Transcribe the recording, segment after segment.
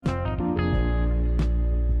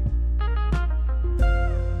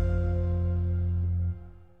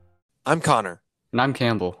I'm Connor, And I'm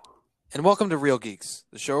Campbell. and welcome to Real Geeks,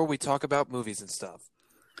 the show where we talk about movies and stuff.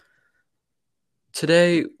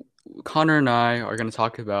 Today, Connor and I are going to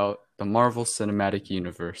talk about the Marvel Cinematic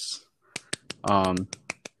Universe. Um,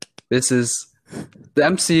 this is the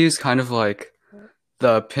MCU is kind of like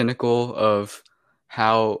the pinnacle of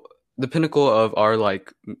how the pinnacle of our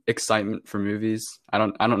like excitement for movies. I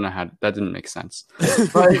don't know how that didn't make sense,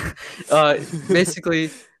 but uh, basically,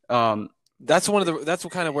 um, That's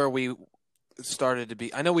kind of where we started to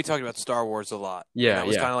be. I know we talked about Star Wars a lot, and yeah, that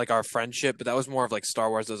was yeah, kind of like our friendship, but that was more of like Star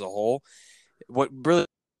Wars as a whole. What really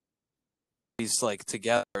is like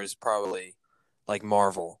together is probably like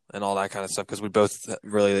Marvel and all that kind of stuff because we both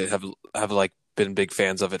really have like been big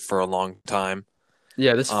fans of it for a long time.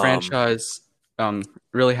 yeah. This Um, franchise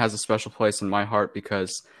really has a special place in my heart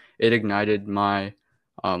because it ignited my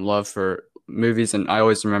love for movies, and I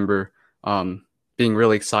always remember being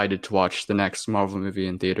really excited to watch the next Marvel movie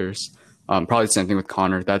in theaters. Probably the same thing with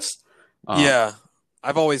Connor. That's um, Yeah,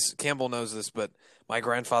 I've always Campbell knows this, but my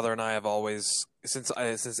grandfather and I have always since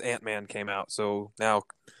Ant-Man came out. So now,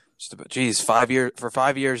 just about 5 years for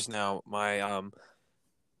 5 years now.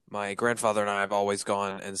 My grandfather and I have always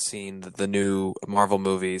gone and seen the new Marvel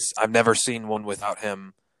movies. I've never seen one without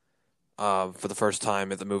him. For the first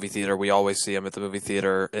time at the movie theater, we always see him at the movie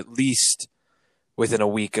theater at least within a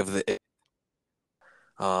week of the.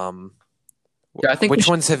 Um, yeah. I think we Which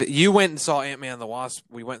should. ones have you went and saw Ant Man and the Wasp?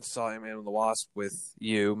 We went and saw Ant Man and the Wasp with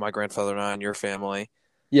you, my grandfather and I, and your family.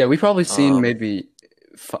 Yeah, we probably seen Um, maybe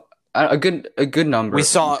f- a good number we of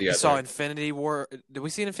them saw together. Infinity War. Did we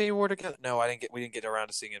see Infinity War together? No, I didn't get. We didn't get around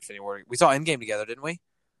to seeing Infinity War. We saw Endgame together, didn't we?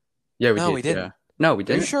 Yeah, we No, did. we Yeah, didn't. no, we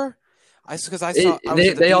Are you didn't. sure? I was They at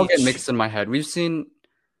the they all get beach. mixed in my head. We've seen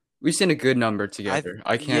a good number together.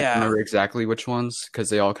 I can't Yeah. remember exactly which ones because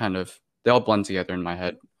they all blend together in my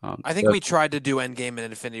head. I think But we tried to do Endgame and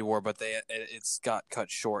Infinity War, but it's got cut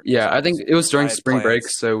short because yeah, I think it was I during had spring break,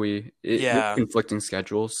 plans. so we had Yeah, conflicting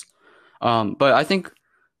schedules. But I think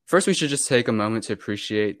first we should just take a moment to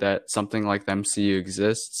appreciate that something like the MCU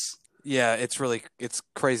exists. yeah. It's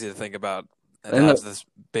crazy to think about. It And has this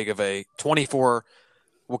big of a 24.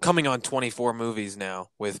 We're coming on 24 movies now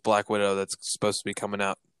with Black Widow that's supposed to be coming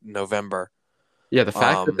out in November. yeah, the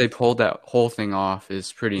fact that Um, they pulled that whole thing off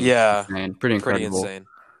is pretty yeah, insane, pretty pretty incredible. insane.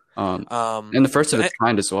 Um, and the first of So its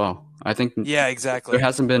kind as well. I think yeah, there exactly.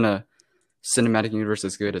 hasn't been a cinematic universe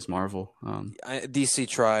as good as Marvel. DC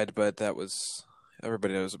tried, but that was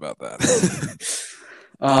everybody knows about that.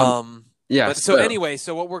 Um, yeah, But so so anyway,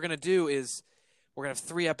 so what we're gonna do is we're gonna have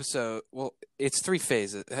 3 episodes. Well, it's 3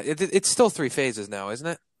 phases. It's still 3 phases now, isn't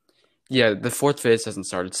it? yeah, the fourth phase hasn't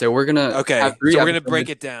started. So we're gonna have Okay, three so we're gonna break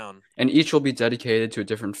episodes, it down. and each will be dedicated to a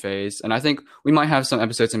different phase. And I think we might have some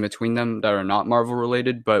episodes in between them that are not Marvel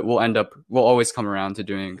related, but we'll always come around to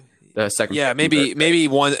doing the second Yeah, phase and third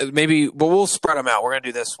phase. but we'll spread them out. We're gonna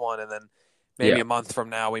do this one, and then maybe Yeah, a month from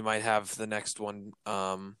now we might have the next one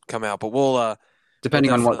come out. But we'll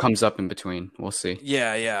depending on what definitely, comes up in between, we'll see.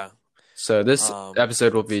 yeah, yeah. So this Um,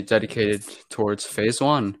 episode will be dedicated towards phase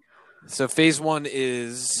one. so phase one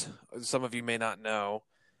is some of you may not know.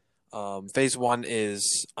 Phase one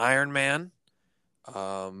is Iron Man,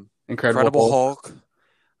 Incredible Incredible Hulk, Hulk,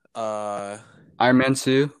 uh, Iron Man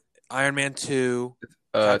 2, Iron Man two,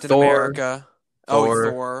 Captain Thor, America. Oh,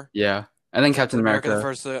 Thor, Thor, yeah, and then Captain Captain America, the America.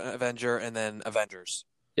 first Avenger, and then Avengers.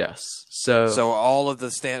 Yes. So, So all of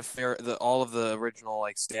all of the original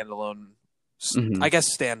like standalone, I mhm.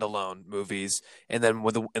 guess standalone movies, and then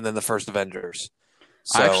and then the first Avengers.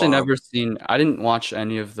 I So actually never seen. I didn't watch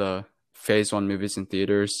any of the Phase One movies in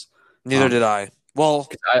theaters. neither did I. Well,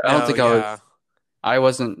 'Cause I don't no, think yeah, I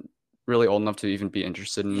wasn't really old enough to even be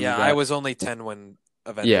interested in any yeah. of I that. was only 10 when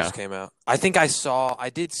Avengers Yeah. came out. I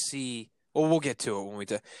did see. Well, we'll get to it when we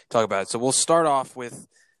talk about it. So we'll start off with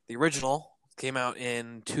the original. Came out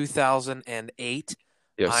in 2008.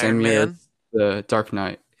 Yeah. Same Iron year as Man. the Dark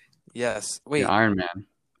Knight. Yes. Yeah. Wait. Iron Man.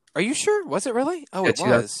 Are you sure? Was it really? Oh, Yeah. it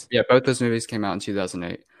 2000. was. Yeah. Both those movies came out in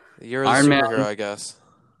 2008. You're the Iron Man superhero, I guess.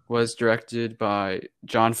 was directed by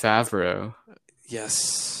Jon Favreau.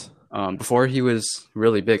 Yes. Before he was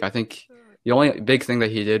really big, I think the only big thing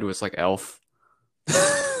that he did was like Elf.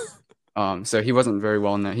 So he wasn't very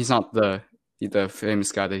well known. He's not the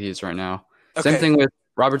famous guy that he is right now. Same Okay. thing with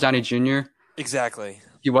Robert Downey Jr. Exactly.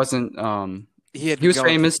 He wasn't He had he been was going.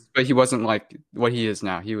 famous, but he wasn't like what he is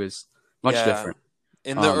now. He was much Yeah. different.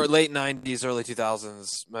 In the Um, late '90s, early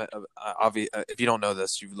 2000s, if you don't know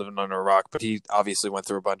this, you've lived under a rock. But he obviously went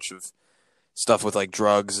through a bunch of stuff with like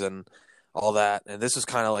drugs and all that. And this was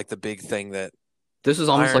kind of like the big thing that this was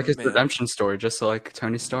almost like Iron his Man. redemption story, just like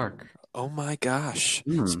Tony Stark. Oh my gosh.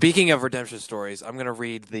 Hmm. Speaking of redemption stories, I'm gonna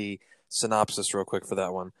read the synopsis real quick for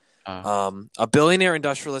that one. Uh, A billionaire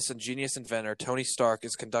industrialist and genius inventor, Tony Stark,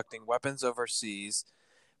 is conducting weapons overseas,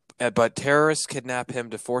 but terrorists kidnap him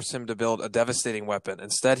to force him to build a devastating weapon.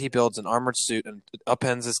 Instead, he builds an armored suit and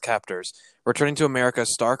upends his captors. Returning to America,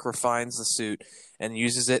 Stark refines the suit and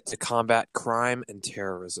uses it to combat crime and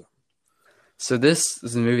terrorism. so this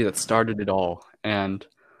is a movie that started it all, and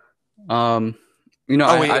um, you know,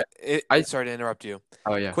 Oh wait, I sorry to interrupt you.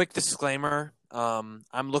 oh yeah, Quick disclaimer.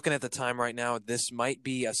 I'm looking at the time right now. This might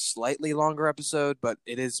be a slightly longer episode, but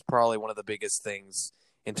it is probably one of the biggest things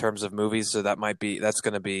in terms of movies. So that's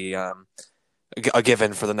going to be a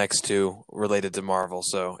given for the next two related to Marvel.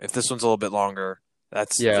 So if this one's a little bit longer,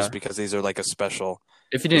 that's yeah. just because these are like a special.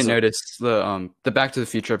 If you These didn't are notice the Back to the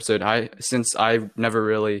Future episode, since I never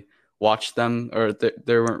really watched them, or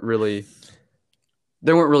there weren't really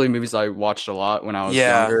movies I watched a lot when I was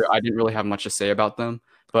yeah, younger. I didn't really have much to say about them.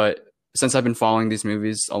 But since I've been following these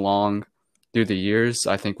movies along through the years,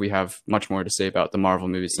 I think we have much more to say about the Marvel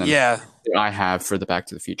movies than yeah. I have for the Back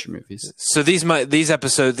to the Future movies. So these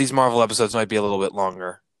Marvel episodes might be a little bit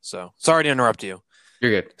longer. So sorry to interrupt you.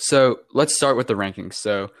 You're good. So let's start with the rankings.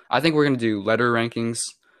 So I think we're gonna do letter rankings.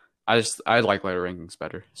 I like letter rankings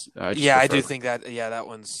better. I just Yeah, I prefer. do think that. Yeah, that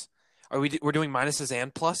one's. We're doing minuses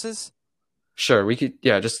and pluses? Sure, we could,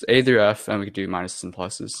 yeah, just A through F, and we could do minuses and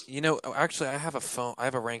pluses. Actually, I have a phone. I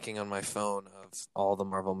have a ranking on my phone of all the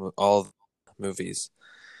all the movies.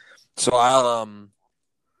 So I'll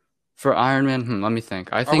For Iron Man, let me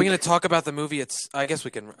think. I Are we think going to talk about the movie? I guess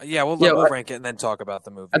we can. Yeah, yeah, we'll rank it and then talk about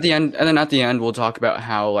the movie. at the end, and then at the end, we'll talk about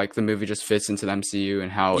how like the movie just fits into the MCU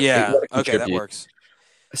and how Yeah. what it Okay, that contributes. works.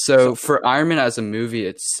 So So for Iron Man as a movie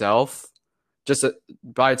itself, just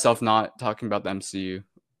by itself, not talking about the MCU,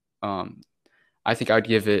 um, I think I'd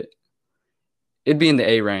give it. It'd be in the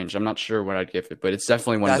A range. I'm not sure what I'd give it, but it's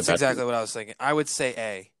definitely one of that's the better. exactly what I was thinking. I would say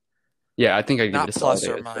A, Yeah, I think I'd give it not a solid plus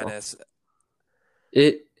A or as well. minus.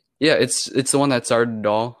 Yeah, it's the one that started it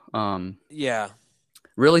all. Yeah.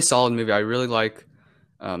 Really solid movie. I really like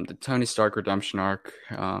the Tony Stark redemption arc.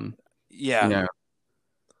 You Yeah. know,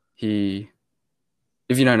 he,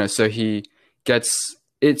 if you don't know, so he gets,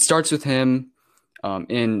 it starts with him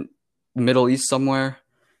in Middle East somewhere.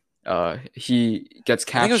 He gets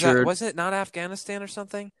I think it captured. was it not Afghanistan or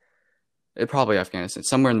something? Probably Afghanistan,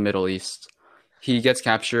 somewhere in the Middle East. He gets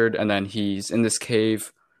captured, and then he's in this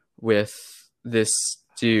cave with this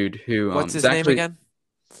dude who What's his is name actually again?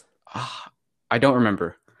 I don't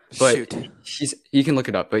remember, but Shoot. he can look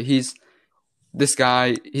it up. But he's this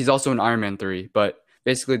guy. He's also in Iron Man 3. But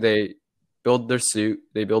basically, they build their suit.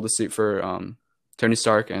 They build a suit for Tony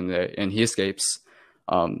Stark, and he escapes.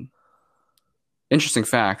 Um, Interesting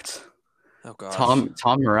fact: Oh gosh.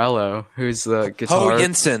 Tom Morello, who's the Ho guitar.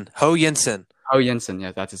 Yinsen. Ho Yinsen. Oh, Jensen,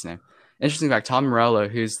 yeah, that's his name. Interesting fact: Tom Morello,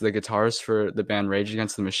 who's the guitarist for the band Rage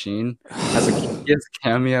Against the Machine, he has a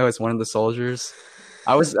cameo as one of the soldiers.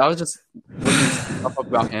 I was just looking stuff up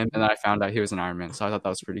about him, and then I found out he was an Iron Man, so I thought that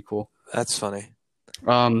was pretty cool. That's funny.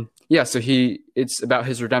 Yeah, so it's about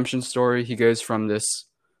his redemption story. He goes from this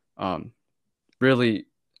really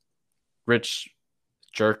rich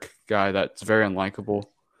jerk guy that's very unlikable.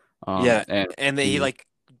 Yeah, And he he, like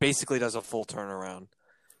basically does a full turnaround.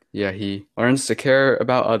 yeah, he learns to care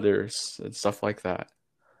about others and stuff like that.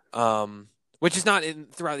 Which is not in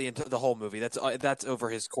throughout the whole movie. That's over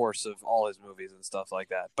his course of all his movies and stuff like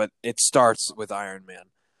that. But it starts with Iron Man.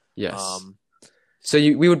 Yes. Um, So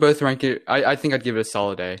we would both rank it. I think I'd give it a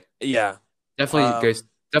solid A. yeah.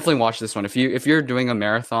 Definitely watch this one. If you're doing a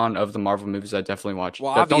marathon of the Marvel movies, I'd definitely watch.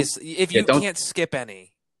 Well, Don't obviously, if you don't can't skip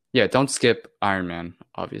any, don't skip Iron Man.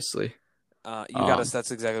 Obviously. you got us.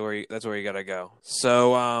 That's exactly where you got to go.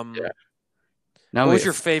 So, Yeah. Now what was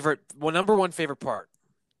your favorite? Well, number one favorite part?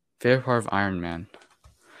 favorite part of Iron Man?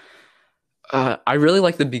 I really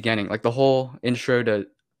like the beginning, like the whole intro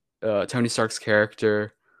to Tony Stark's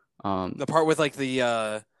character. The part with like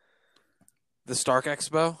the Stark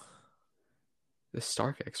Expo. The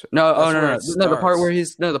Stark Expo. No, That's where no. it No, the starts.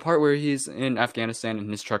 part where he's in Afghanistan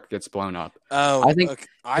and his truck gets blown up. Oh, I think okay.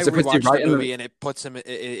 I because it puts you rewatched right the in the movie and it puts him.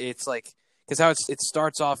 It's like because how it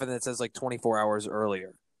starts off and it says like 24 hours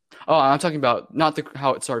earlier. Oh, I'm talking about not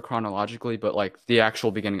how it started chronologically, but like the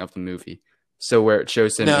actual beginning of the movie. So where it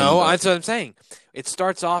shows him. No, that's what I'm saying. It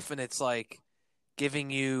starts off and it's like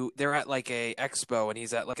giving you. They're at like a expo and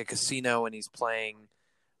he's at like a casino and he's playing.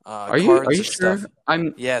 Are Cards you and sure? stuff.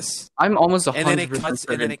 I'm Yes, almost and then it 100% cuts, and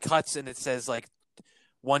certain. then it cuts, and it says like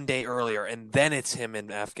one day earlier, and then it's him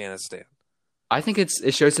in Afghanistan. I think it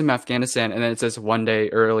shows him Afghanistan, and then it says one day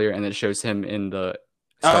earlier, and then it shows him in the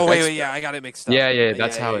Oh, Stark wait, Extra. yeah, I got it mixed up. Yeah, Yeah,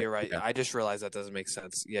 that's yeah, how it. you're right. Yeah, I just realized that doesn't make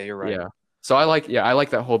sense. Yeah, you're right. yeah. So I like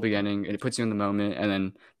that whole beginning. It puts you in the moment,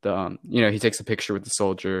 and then he takes a picture with the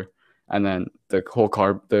soldier, and then the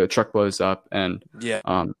truck blows up, and Yeah.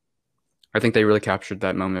 um, I think they really captured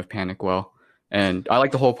that moment of panic well. And I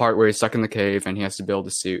like the whole part where he's stuck in the cave and he has to build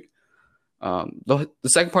a suit. The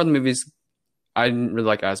second part of the movies I didn't really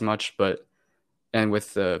like as much, and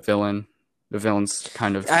with the villain's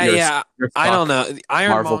kind of Yeah, your I don't stock know. Marvel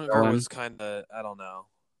Ironmonger villain. was kind of, I don't know.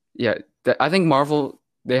 Yeah, I think Marvel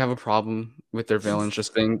they have a problem with their villains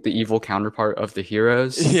just being the evil counterpart of the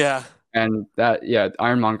heroes, Yeah. and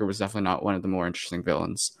Ironmonger was definitely not one of the more interesting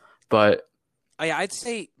villains. But I'd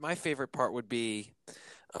say my favorite part would be,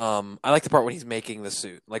 I like the part when he's making the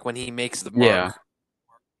suit, like when he makes the yeah, mark,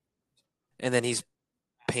 and then he's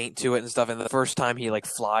paint to it and stuff. And the first time he like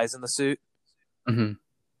flies in the suit, hmm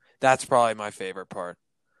that's probably my favorite part.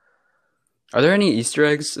 Are there any Easter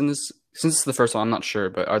eggs in this? Since it's the first one, I'm not sure,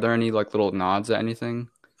 but are there any like little nods at anything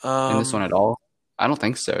in this one Um, at all? I don't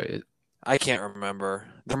think so. I can't remember.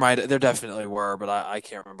 There definitely were, but I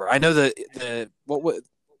can't remember. I know the what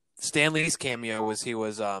Stanley's cameo was he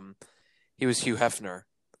was Hugh Hefner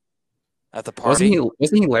at the party.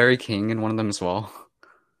 Wasn't he Larry King in one of them as well?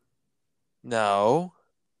 No,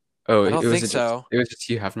 Oh, I don't think just so. it was just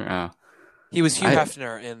Hugh Hefner. Oh, He was Hugh I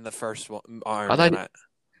Hefner in the first one, I Iron thought. Man.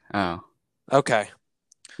 Oh, Okay.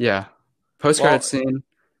 yeah. Post Well, credit scene,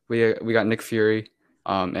 we got Nick Fury,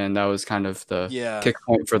 and that was kind of the yeah. kick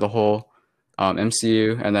point for the whole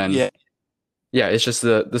MCU. And then Yeah. yeah, it's just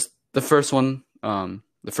the first one,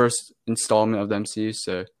 the first installment of the MCU.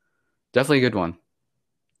 So definitely a good one.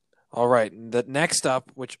 All right. The next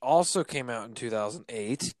up, which also came out in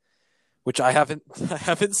 2008, which I haven't I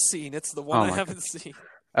haven't seen. It's the one Oh I my God. haven't seen.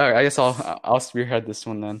 All right, I guess I'll spearhead this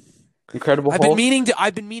one then. Incredible I've been Hulk. meaning to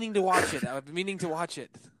I've been meaning to watch it. I've been meaning to watch it.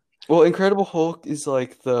 Well, Incredible Hulk is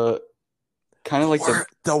like the kind of like The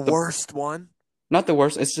the worst one. not the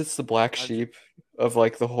worst. It's just the black sheep of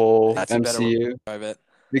like the whole That's a better way to MCU describe it.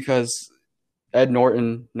 because Ed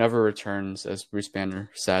Norton never returns as Bruce Banner,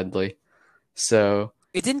 sadly. So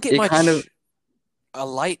It didn't get it much kind of a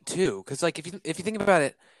light too, because like if you think about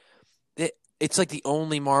it, it's like the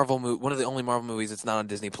only Marvel movie, one of the only Marvel movies that's not on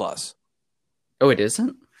Disney Plus. it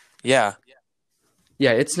isn't. Yeah,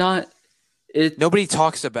 Yeah, it's not. It nobody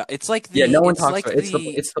talks about. It's like yeah, no one it's talks like about it.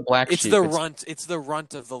 It's the black it's sheep. the runt. It's the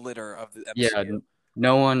runt of the litter of the Yeah, MCU.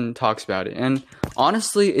 no one talks about it. And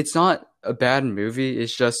honestly, it's not a bad movie.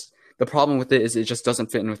 It's just the problem with it is it just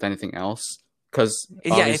doesn't fit in with anything else. Because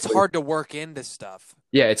Yeah, it's hard to work into stuff.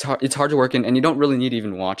 Yeah, it's hard. It's hard to work in, and you don't really need to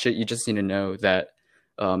even watch it. You just need to know that.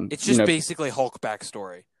 It's just basically Hulk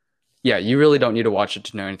backstory. Yeah, you really don't need to watch it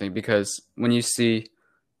to know anything because when you see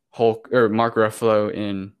Hulk or Mark Ruffalo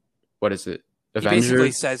in what is it, He basically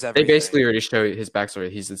Avengers, says they everything. basically already show his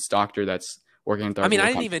backstory. He's this doctor that's working in I mean, I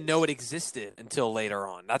didn't company. even know it existed until later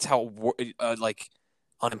on. That's how like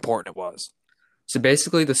unimportant it was. So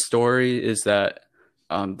basically, the story is that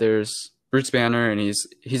there's Bruce Banner, and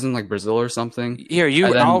he's in like Brazil or something. Here,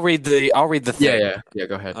 And then, I'll read the thing. yeah.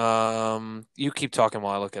 Go ahead. You keep talking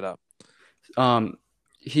while I look it up.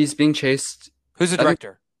 He's being chased. Who's the I think-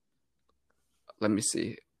 director? Let me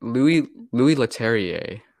see. Louis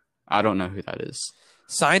Leterrier. I don't know who that is.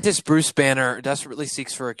 Scientist Bruce Banner desperately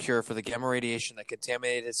seeks for a cure for the gamma radiation that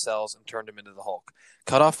contaminated his cells and turned him into the Hulk.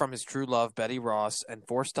 Cut off from his true love, Betty Ross, and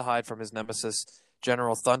forced to hide from his nemesis,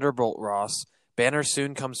 General Thunderbolt Ross, Banner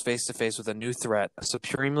soon comes face to face with a new threat, a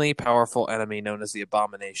supremely powerful enemy known as the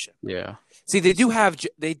Abomination. Yeah. See, they do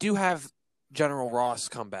have General Ross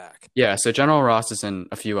come back. Yeah, so General Ross is in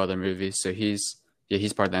a few other movies, so he's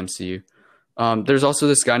part of the MCU. There's also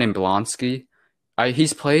this guy named Blonsky.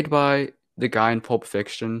 He's played by the guy in Pulp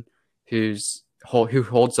Fiction who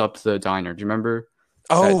holds up the diner. Do you remember?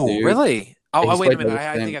 Oh, dude? really? Oh, He's wait a played minute. by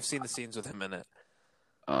I the think same- I've seen the scenes with him in it.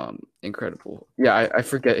 Incredible. Yeah, I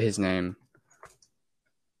forget his name.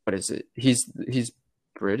 What is it? He's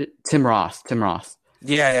British. Tim Roth.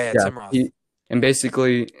 Yeah. Tim Roth. And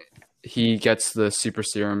basically, he gets the super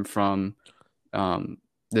serum from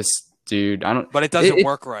this dude. But it doesn't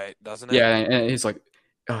work right, doesn't it? Yeah, and he's like,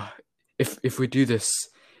 if we do this,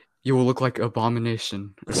 you will look like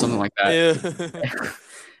Abomination or something like that. Yeah.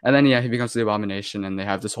 And then he becomes the Abomination, and they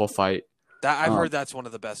have this whole fight. I've heard that's one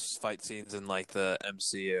of the best fight scenes in like the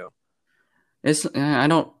MCU. It's I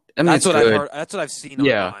don't. I mean, That's it's what good. I've heard. That's what I've seen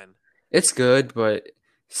Yeah. online. It's good, but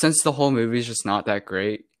since the whole movie is just not that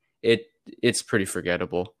great, it's pretty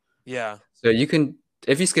forgettable. Yeah. So you can,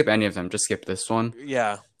 if you skip any of them, just skip this one.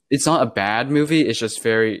 Yeah. It's not a bad movie. It's just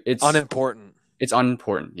it's Unimportant. It's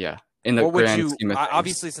unimportant. Yeah, in the What would grand you? scheme of things.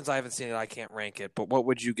 Obviously, since I haven't seen it, I can't rank it. But what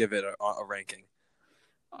would you give it a ranking?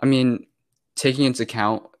 I mean, taking into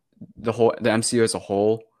account the MCU as a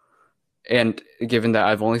whole, and given that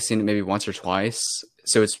I've only seen it maybe once or twice,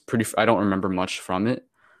 so it's pretty. I don't remember much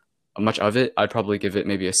of it. I'd probably give it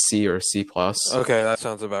maybe a C or a C plus. Okay, that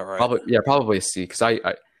sounds about right. Probably a C because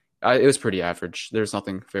it was pretty average. There's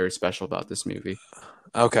nothing very special about this movie.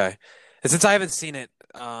 Okay, and since I haven't seen it,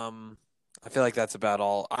 I feel like that's about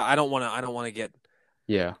all. I don't want to. I don't want to get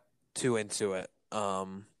Yeah, too into it.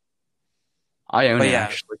 I own But it yeah.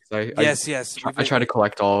 actually. 'Cause Yes. I try to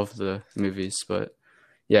collect all of the movies, but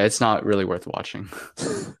yeah, it's not really worth watching.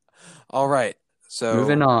 All right. So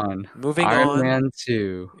Moving on. Moving Iron on. Man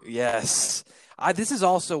 2. Yes. This is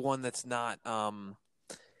also one that's not.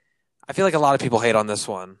 I feel like a lot of people hate on this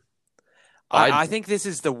one. I think this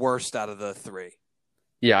is the worst out of the three.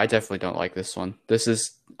 Yeah, I definitely don't like this one. This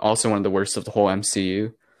is also one of the worst of the whole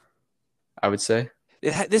MCU, I would say.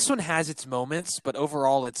 This one has its moments, but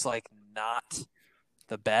overall, it's like not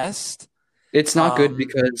the best. It's not good Um,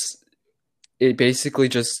 because it basically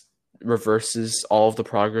just reverses all of the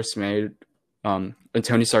progress made in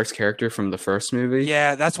Tony Stark's character from the first movie.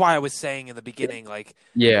 Yeah, that's why I was saying in the beginning, like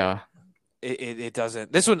Yeah. it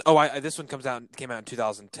doesn't. This one, this one came out in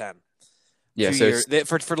 2010. Yeah, 2 so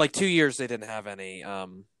years for like 2 years they didn't have any.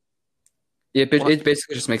 it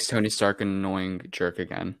basically just makes Tony Stark an annoying jerk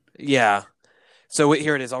again. Yeah. So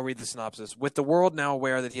here it is. I'll read the synopsis. With the world now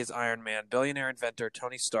aware that he is Iron Man, billionaire inventor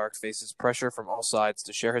Tony Stark faces pressure from all sides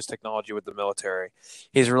to share his technology with the military.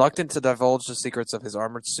 He is reluctant to divulge the secrets of his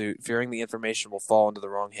armored suit, fearing the information will fall into the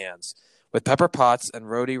wrong hands. With Pepper Potts and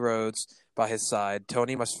Rhodey Rhodes by his side,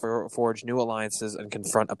 Tony must forge new alliances and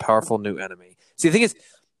confront a powerful new enemy. See, the thing is,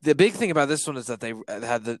 the big thing about this one is that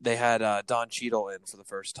they had Don Cheadle in for the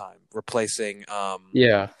first time, replacing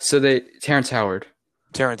Yeah, so Terrence Howard.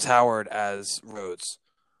 Terrence Howard as Rhodes.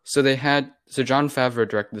 So Jon Favreau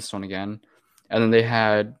directed this one again, and then they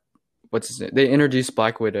had what's his name? They introduced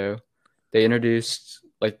Black Widow. They introduced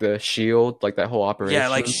like the Shield, like that whole operation. Yeah,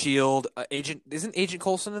 like Shield. Isn't Agent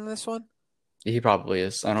Coulson in this one? He probably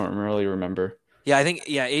is. I don't really remember. Yeah, I think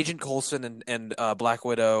Agent Coulson and Black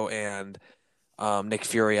Widow and Nick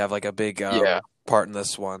Fury have like a big part in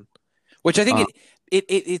this one, which I think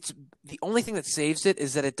it's the only thing that saves it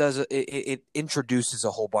is that it introduces a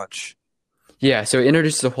whole bunch. Yeah, so it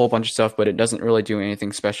introduces a whole bunch of stuff, but it doesn't really do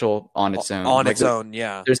anything special on its own.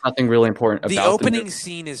 Yeah. There's nothing really important about the opening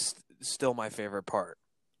scene is still my favorite part.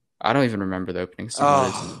 I don't even remember the opening scene.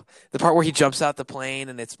 The part where he jumps out the plane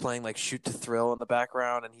and it's playing like "Shoot to Thrill" in the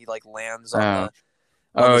background, and he like lands on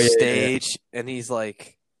the stage, and he's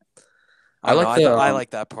like, I like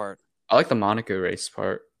that part. I like the Monaco race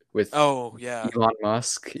part with Elon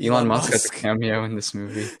Musk. Elon Musk has a cameo in this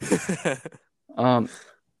movie.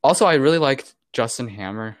 Also, I really liked Justin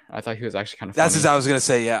Hammer. I thought he was actually kind of funny. That's what I was gonna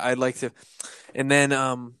say. Yeah, I'd like to. And then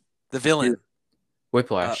the villain,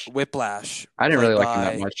 Whiplash. Whiplash. I didn't really like him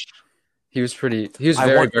that much. He was very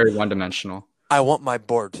one-dimensional. I want my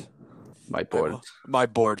board. My board. My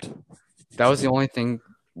board. That was the only thing.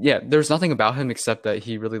 Yeah, there's nothing about him except that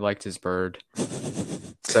he really liked his bird.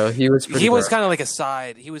 So he was kind of like a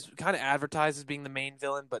side. He was kind of advertised as being the main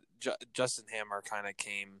villain, but Justin Hammer kind of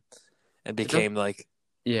came and became like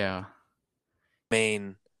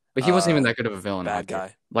main. But he wasn't even that good of a villain. Bad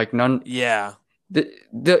guy. Like none. Yeah. But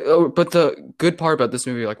the good part about this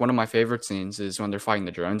movie, like one of my favorite scenes, is when they're fighting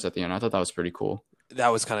the drones at the end. I thought that was pretty cool. That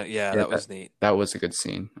was kind of that was neat. That was a good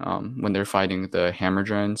scene. When they're fighting the hammer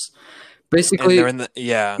drones. Basically,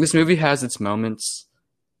 this movie has its moments.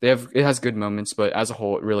 It has good moments, but as a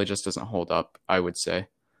whole, it really just doesn't hold up, I would say.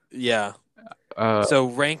 Yeah. So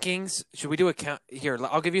rankings, should we do a count here?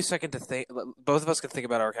 I'll give you a second to think. Both of us can think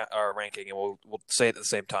about our ranking, and we'll say it at the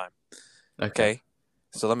same time. Okay.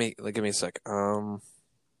 So give me a sec. Okay,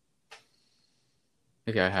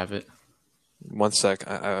 I have it. 1 sec.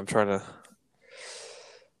 I'm trying to.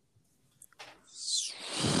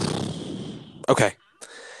 Okay.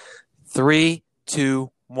 3,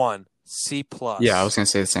 2, 1. C plus. Yeah, I was gonna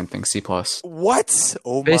say the same thing. C plus. What?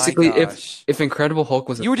 Oh basically, my gosh. if Incredible Hulk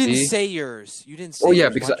was you didn't say yours. You didn't say. Oh yeah,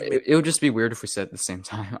 because it would just be weird if we said it at the same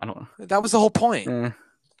time. I don't know. That was the whole point.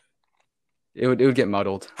 It would get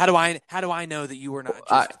muddled. How do I know that you were not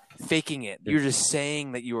just faking it? You're just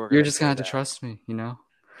saying that you were. You're just gonna have to trust me, you know.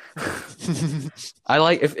 I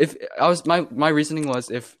like if I was my reasoning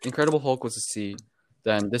was if Incredible Hulk was a C,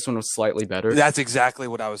 then this one was slightly better. That's exactly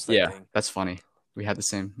what I was thinking. Yeah, that's funny. We had the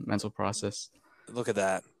same mental process. Look at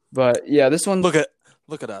that. But yeah, this one. Look at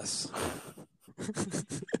us.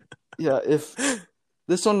 Yeah, if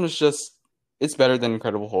this one was it's better than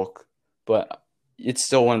Incredible Hulk, but it's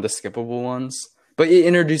still one of the skippable ones, but it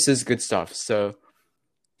introduces good stuff. So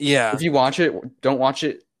Yeah. if you watch it, don't watch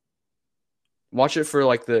it. Watch it for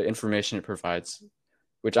like the information it provides,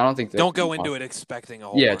 which I don't think that. Don't go into it expecting a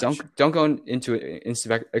whole Yeah, bunch. don't go into it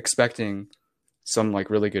expecting some like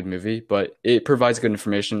really good movie, but it provides good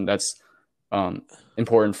information that's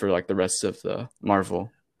important for like the rest of the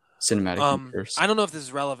Marvel Cinematic Universe. I don't know if this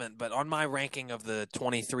is relevant, but on my ranking of the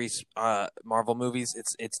 23 Marvel movies,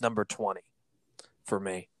 it's number 20 for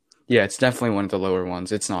me. Yeah, it's definitely one of the lower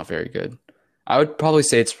ones. It's not very good. I would probably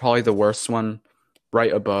say it's probably the worst one,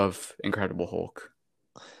 right above Incredible Hulk.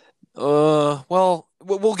 Well,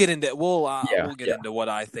 we'll get into Yeah, we'll get into what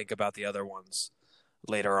I think about the other ones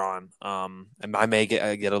later on. And I may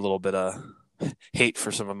get a little bit of hate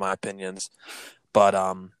for some of my opinions, but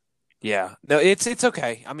yeah, no, it's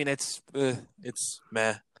okay. I mean, it's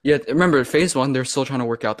meh. Yeah. Remember, Phase 1, they're still trying to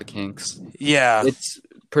work out the kinks. Yeah, It's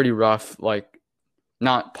pretty rough, like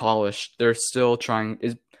not polished. They're still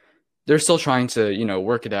trying. They're still trying to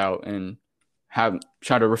work it out and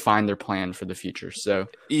try to refine their plan for the future. So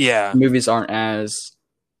yeah. movies aren't as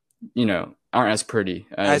pretty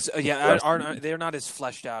as They're not as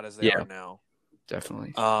fleshed out as they are now.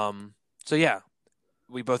 Definitely. So yeah,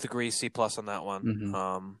 we both agree C+ on that one.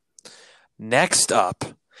 Mm-hmm. Next up,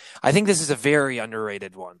 I think this is a very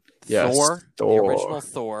underrated one. Yes, Thor, the original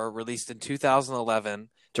Thor, released in 2011,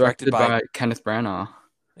 directed by Kenneth Branagh.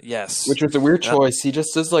 Yes, which was a weird choice. He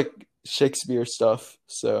just does like Shakespeare stuff,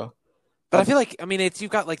 so. But I feel like you've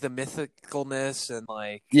got like the mythicalness and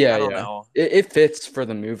like I don't know. It fits for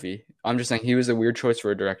the movie. I'm just saying he was a weird choice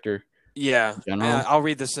for a director. Yeah, I'll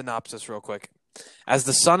read the synopsis real quick. As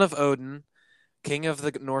the son of Odin, king of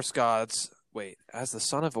the Norse gods. Wait, as the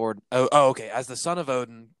son of Odin. Okay. As the son of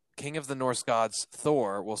Odin, king of the Norse gods,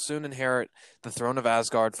 Thor will soon inherit the throne of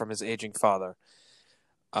Asgard from his aging father.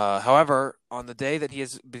 However, on the day that he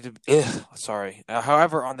is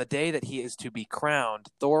to be crowned,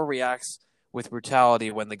 Thor reacts with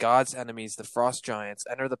brutality when the gods' enemies, the Frost Giants,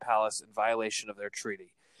 enter the palace in violation of their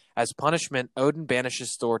treaty. As punishment, Odin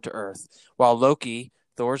banishes Thor to Earth, while Loki,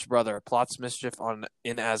 Thor's brother, plots mischief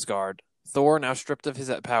in Asgard. Thor, now stripped of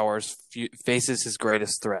his powers, faces his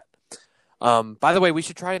greatest threat. By the way, we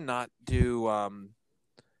should try and not do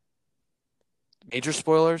major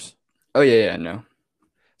spoilers. Oh yeah, no.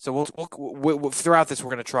 So we'll throughout this, we're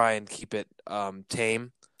going to try and keep it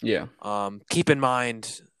tame. Yeah. Keep in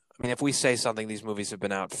mind, I mean, if we say something, these movies have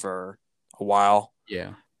been out for a while.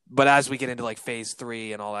 Yeah. But as we get into like Phase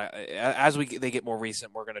 3 and all that, as they get more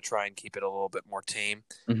recent, we're going to try and keep it a little bit more tame.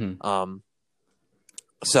 Mm-hmm.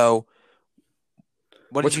 So,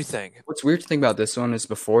 what did you think? What's weird to think about this one is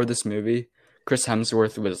before this movie, Chris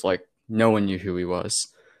Hemsworth was like no one knew who he was.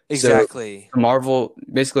 Exactly. So Marvel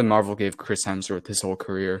gave Chris Hemsworth his whole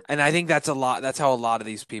career, and I think that's how a lot of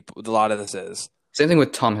these people, a lot of this is. Same thing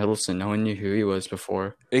with Tom Hiddleston. No one knew who he was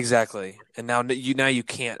before. Exactly, and now you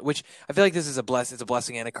can't. Which I feel like this is it's a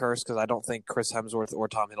blessing and a curse because I don't think Chris Hemsworth or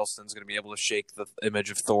Tom Hiddleston is going to be able to shake the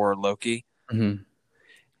image of Thor or Loki. Mm-hmm.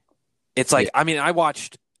 It's like I mean, I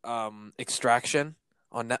watched Extraction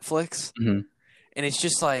on Netflix, mm-hmm. and it's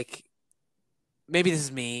just like maybe this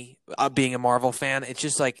is me being a Marvel fan. It's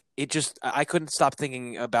just like I couldn't stop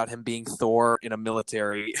thinking about him being Thor in a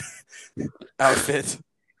military outfit.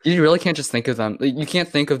 You really can't just think of them. You can't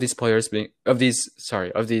think of these characters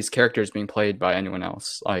being played by anyone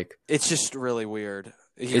else. Like it's just really weird.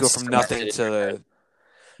 You go from nothing to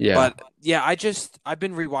yeah. But yeah, I've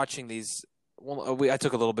been rewatching these. Well, I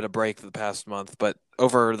took a little bit of break the past month, but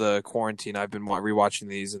over the quarantine, I've been rewatching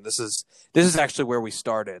these, and this is actually where we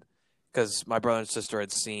started because my brother and sister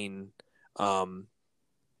had seen Iron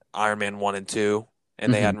Man 1 and 2.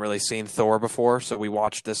 And they hadn't really seen Thor before, so we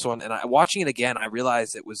watched this one. And watching it again, I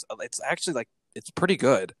realized it's actually like it's pretty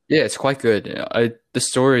good. Yeah, it's quite good. The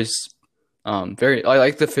story's very. I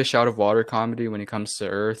like the fish out of water comedy when he comes to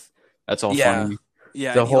Earth. That's all funny.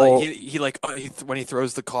 Yeah, the whole when he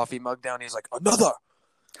throws the coffee mug down, he's like another.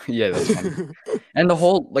 Yeah, that's funny. And the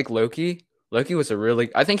whole like Loki was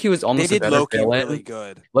I think he was almost a better Loki villain. Really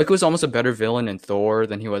good. Loki was almost a better villain in Thor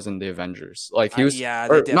than he was in the Avengers. Like he was,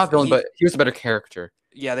 not villain, but he was a better character.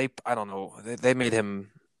 Yeah, I don't know. They made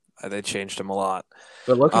him. They changed him a lot.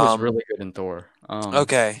 But Loki was really good in Thor.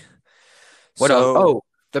 Okay. What else? Oh,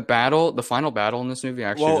 the final battle in this movie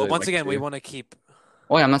actually. Well, once again, we want to keep.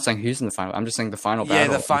 Oh, yeah, I'm not saying who's in the final. I'm just saying the final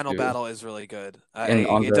battle. Yeah, the final battle is really good.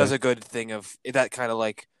 It does a good thing of that kind of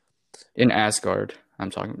like in Asgard.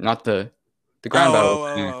 I'm talking not the ground battle.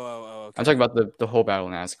 Okay. I'm talking about the whole battle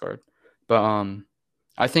in Asgard. But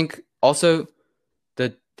I think also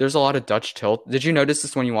there's a lot of Dutch tilt. Did you notice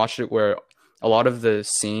this when you watched it, where a lot of the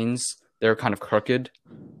scenes they're kind of crooked.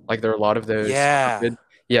 Like there are a lot of those Yeah. crooked.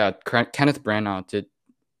 Yeah, Kenneth Branagh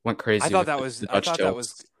went crazy with the Dutch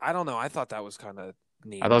tilts. I don't know. I thought that was kind of I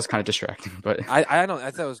neat. thought it was kind of distracting, but I don't.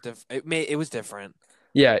 I thought it was it was different.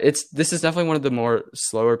 yeah, this is definitely one of the more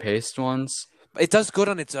slower paced ones. It does good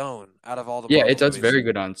on its own out of all the Yeah, Marvel it does movies. very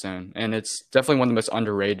good on its own, and it's definitely one of the most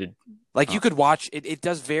underrated. Like you could watch it. It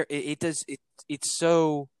does very. It does. It's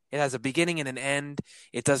so. It has a beginning and an end.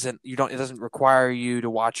 It doesn't. You don't. It doesn't require you to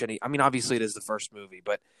watch any. I mean, obviously, it is the first movie,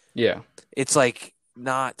 but Yeah, it's like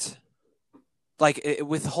not like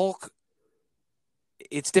with Hulk.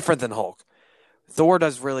 It's different than Hulk. Thor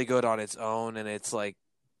does really good on its own, and it's like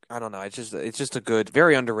I don't know. It's just a good,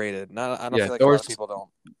 very underrated. Not. I don't yeah, feel like a lot of people don't.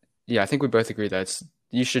 yeah. I think we both agree that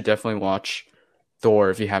you should definitely watch Thor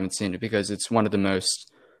if you haven't seen it because it's one of the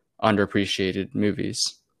most underappreciated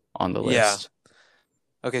movies on the Yeah. list.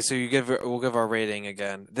 Okay, so we'll give our rating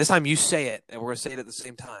again. This time you say it, and we're gonna say it at the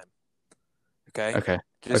same time. Okay. Okay.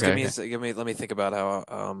 Just Okay. give me. Let me think about how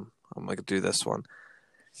I'm gonna do this one.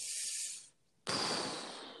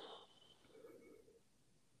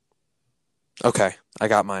 Okay, I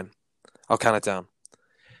got mine. I'll count it down.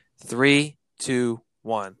 3, 2,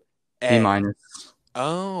 1. B minus.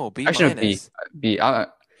 Oh, B Actually, no, minus. B.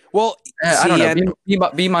 Well, I don't see,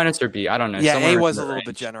 know. B minus or B. I don't know. yeah, Somewhere A in was the a little bit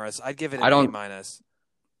range. generous. I'd give it an I don't- A minus.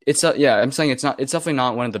 It's yeah. I'm saying it's not. It's definitely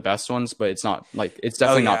not one of the best ones, but it's not like it's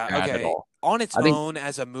definitely not bad at all. On its I think- own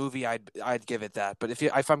as a movie, I'd give it that. But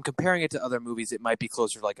if I'm comparing it to other movies, it might be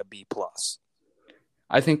closer to like a B plus.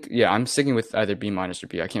 I think yeah. I'm sticking with either B minus or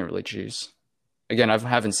B. I can't really choose. Again, I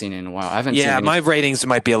haven't seen it in a while. I haven't. Yeah, seen my ratings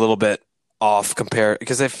might be a little bit off compared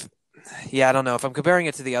because I don't know if I'm comparing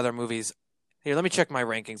it to the other movies. Here, let me check my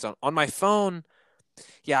rankings on my phone.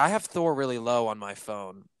 Yeah, I have Thor really low on my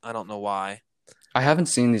phone. I don't know why. I haven't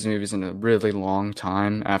seen these movies in a really long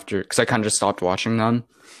time because I kind of just stopped watching them.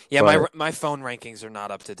 Yeah, But- my phone rankings are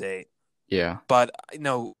not up to date. Yeah. But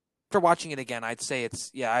no, after watching it again, I'd say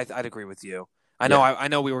I'd agree with you. I know I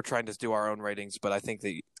know we were trying to do our own ratings, but I think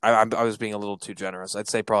that I was being a little too generous. I'd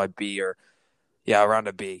say probably B or around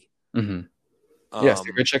a B. Mm-hmm. Yes,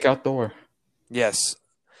 go check out Thor. Yes.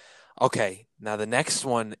 Okay. Now the next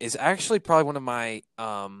one is actually probably one of my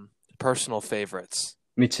personal favorites.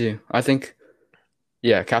 Me too. I think.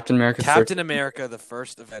 Yeah, Captain America. Captain America: The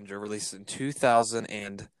First Avenger, released in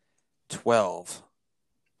 2012.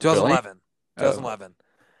 2011. Really? 2011.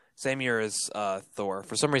 Same year as Thor.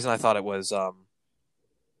 For some reason, I thought it was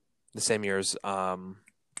the same year as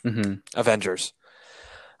Avengers.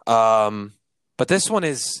 But this one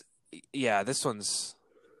is, this one's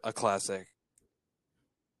a classic.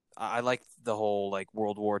 I like the whole like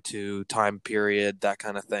World War II time period, that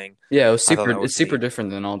kind of thing. Yeah, it was I thought super. that was It's super neat. different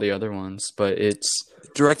than all the other ones, but it's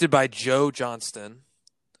Directed by Joe Johnston.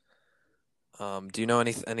 Do you know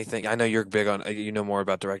anything? I know you're big on. You know more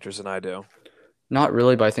about directors than I do. not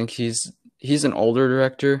really. But I think he's an older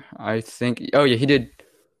director. I think. Oh yeah, he did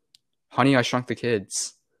Honey, I Shrunk the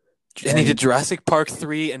Kids. And he did Jurassic Park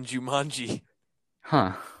 3 and Jumanji.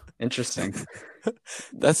 Huh. Interesting.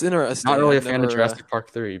 That's interesting. Not really a I've fan of never, Jurassic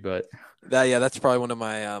Park 3, but that's probably one of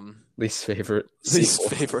my least favorite. least sequel.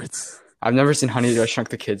 favorites. I've never seen Honey, I Shrunk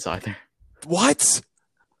the Kids either. What?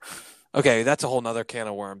 Okay, that's a whole nother can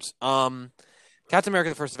of worms. Captain America: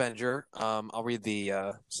 The First Avenger. I'll read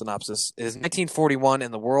the synopsis. It is 1941,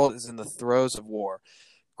 and the world is in the throes of war.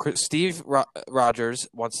 Steve Rogers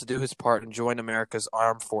wants to do his part and join America's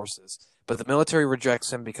armed forces, but the military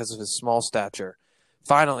rejects him because of his small stature.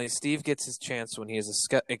 Finally, Steve gets his chance when he is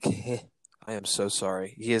I am so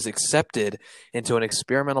sorry. He is accepted into an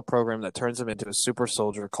experimental program that turns him into a super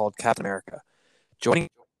soldier called Captain America. Joining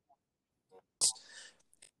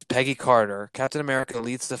Peggy Carter, Captain America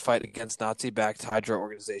leads the fight against Nazi-backed Hydra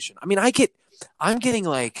organization. I mean, I'm getting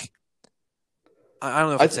like, I don't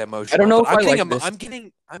know if it's emotional. I don't know if I'm I getting, like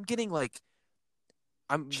this. I'm getting like,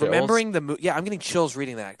 I'm Chills? remembering the movie. Yeah, I'm getting chills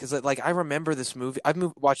reading that because like I remember this movie.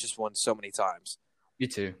 Watched this one so many times. Me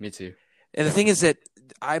too. And the thing is that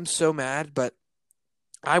I'm so mad, but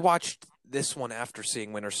I watched this one after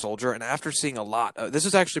seeing Winter Soldier and after seeing a lot. This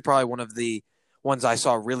is actually probably one of the ones I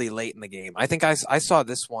saw really late in the game. I think I saw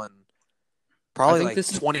this one probably like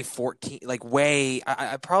 2014, like way.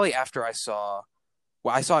 I probably after I saw.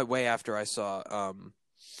 Well, I saw it way after I saw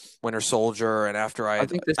Winter Soldier, and after I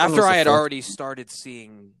had already started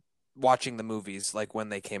watching the movies like when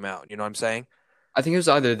they came out. You know what I'm saying? I think it was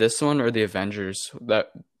either this one or the Avengers.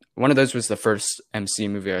 That one of those was the first MC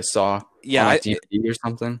movie I saw. Yeah, on DVD or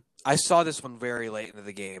something. I saw this one very late into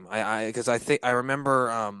the game. Because I think I remember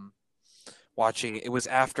watching. It was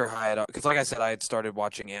after I had, because like I said, I had started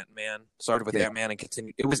watching Ant-Man. Started with Yeah. Ant-Man and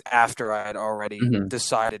continued. It was after I had already Hmm.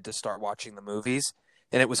 decided to start watching the movies,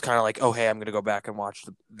 and it was kind of like, oh hey, I'm gonna go back and watch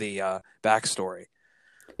the backstory.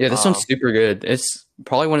 Yeah, this one's Um, super good. It's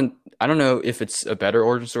probably one. I don't know if it's a better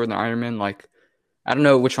origin story than Iron Man. Like, I don't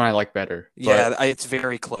know which one I like better, but it's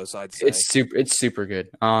very close, I'd say. it's super good.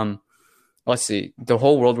 Let's see. The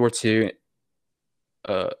whole World War II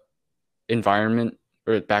uh environment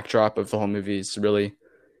or backdrop of the whole movie is really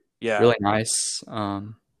Yeah, really nice. I I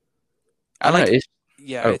don't know. like. It's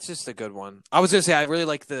Yeah, oh it's just a good one. I was gonna say I really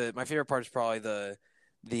like the. My favorite part is probably the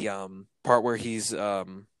part where he's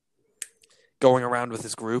going around with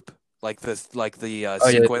his group, like the oh yeah, the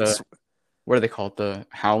sequence. what are they called? The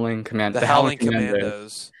Howling Command, The the Howling Howling Commando.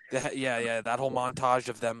 Commandos. Yeah, that whole montage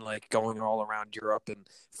of them like going all around Europe and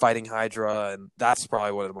fighting Hydra, and that's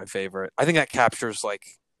probably one of my favorite. I think that captures like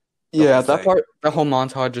the whole Yeah, that thing. part, that whole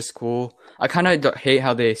montage is cool. I kind of hate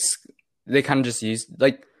how they kind of just used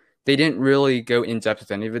like they didn't really go in depth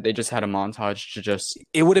with any of it. They just had a montage to just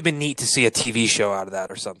It would have been neat to see a TV show out of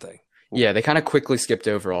that or something. yeah, they kind of quickly skipped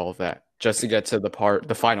over all of that just to get to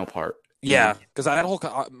the final part. You know? Yeah, because that whole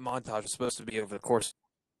montage was supposed to be over the course,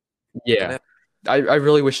 wasn't Yeah, it? I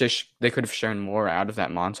really wish they could have shown more out of that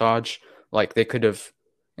montage. Like they could have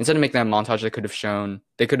instead of making that montage, they could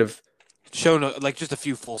have Shown like just a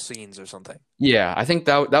few full scenes or something. yeah. I think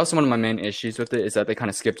that was one of my main issues with it is that they kind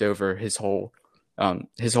of skipped over his whole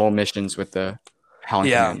missions with the Howling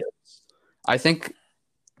Yeah, Commando. I think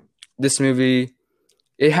this movie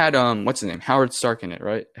it had what's his name? Howard Stark in it,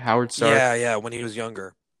 right? Howard Stark. yeah. When he was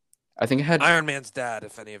younger, I think it had Iron Man's dad.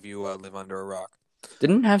 If any of you live under a rock,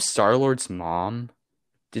 didn't it have Star-Lord's mom.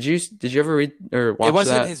 Did you ever read or it watch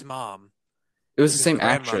wasn't that? his mom. It It was was the his same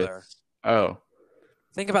actress. grandmother. Oh.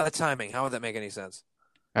 Think about the timing. How would that make any sense?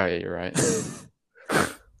 Oh yeah, you're right.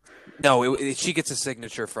 No, she gets a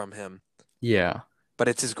signature from him, Yeah. but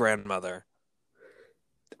it's his grandmother.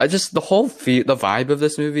 I just the vibe of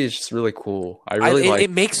this movie is just really cool. I really like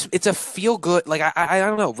It's a feel good. Like I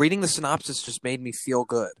don't know. Reading the synopsis just made me feel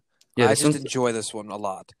good. yeah, I this just one's enjoy this one a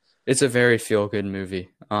lot. it's a very feel good movie.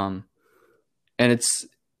 And it's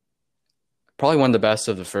probably one of the best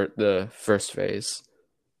of the first phase.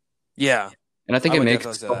 Yeah, And I think I it would makes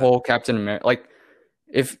definitely say the that. whole Captain America like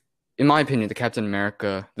if in my opinion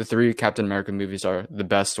the three Captain America movies are the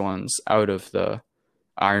best ones out of the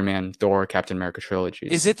Iron Man, Thor, Captain America Is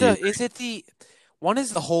trilogies. it Do you the? agree? Is it the? One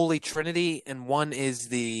is the Holy Trinity, and one is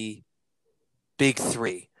the Big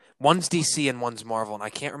Three. One's DC and one's Marvel, and I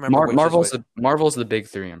can't remember which is which. Marvel's the big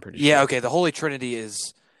three, I'm pretty Yeah, sure. okay. The Holy Trinity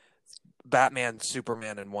is Batman,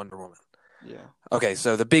 Superman, and Wonder Woman. Yeah. Okay,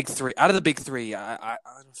 so the big three. Out of the big three, I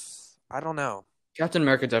don't know. Captain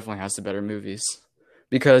America definitely has the better movies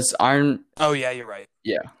because Iron Oh yeah, you're right.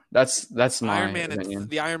 yeah, that's my Iron Man and opinion.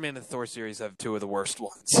 the Iron Man and Thor series have two of the worst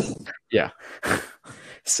ones. Yeah.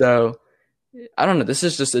 So I don't know. This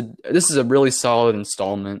is a really solid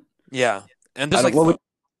installment. Yeah, and I just don't, like Thor,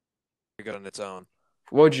 very good on its own.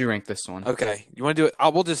 what would you rank this one? Okay, you want to do it?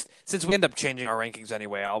 We'll just since we end up changing our rankings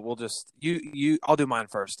anyway. We'll just I'll do mine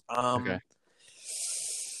first. Okay.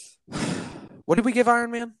 What did we give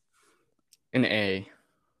Iron Man? An A.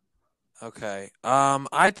 Okay,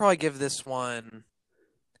 I'd probably give this one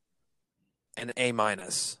an A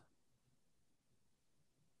minus.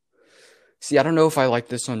 See, I don't know if I like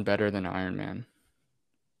this one better than Iron Man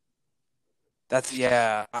That's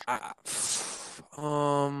yeah.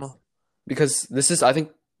 because this is I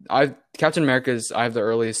think I Captain America's I have the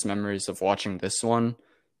earliest memories of watching this one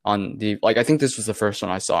on the like I think this was the first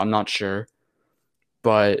one I saw. I'm not sure,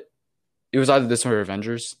 but it was either this one or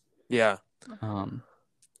Avengers. Yeah. Um,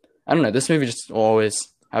 I don't know. This movie just will always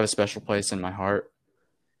have a special place in my heart.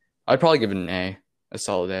 I'd probably give it an A, a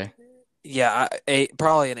solid A. Yeah,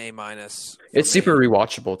 probably an A minus. It's super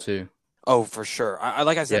rewatchable too. Oh, for sure. I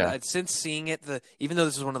like I said, Yeah. since seeing it, even though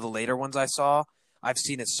this is one of the later ones I saw, I've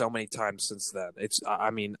seen it so many times since then.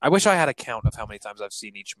 I mean, I wish I had a count of how many times I've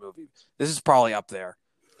seen each movie. This is probably up there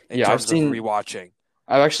in Yeah, terms of rewatching.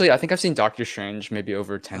 I think I've seen Doctor Strange maybe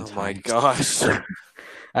over 10 Oh my times. gosh.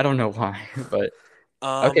 I don't know why, but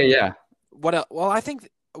Um, okay, yeah. what else? Well, I think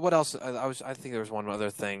what else? I think there was one other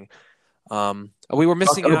thing. We were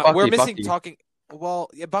missing out. Bucky, We're missing Bucky. talking. Well,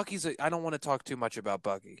 yeah, Bucky's. I don't want to talk too much about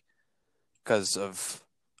Bucky because of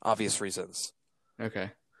obvious reasons.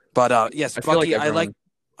 Okay. But yes, I feel like Bucky. everyone.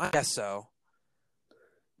 I guess so.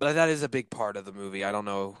 But that is a big part of the movie. I don't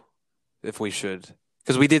know if we should,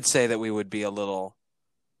 because we did say that we would be a little.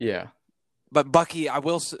 Yeah. But Bucky, I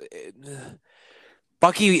will.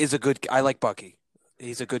 Bucky is a good. I like Bucky.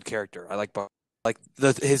 He's a good character. I like Bucky. Like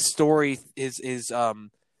his story, his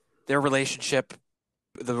their relationship,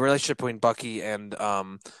 the relationship between Bucky and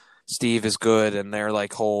Steve is good, and their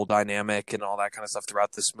like whole dynamic and all that kind of stuff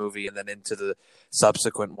throughout this movie, and then into the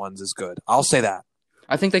subsequent ones is good. I'll say that.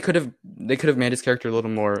 I think they could have made his character a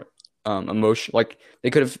little more emotional. Like they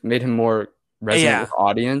could have made him more resonant Yeah. with the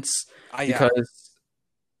audience Yeah. because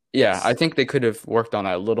yeah, I think they could have worked on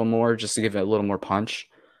that a little more just to give it a little more punch.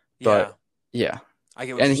 But yeah, I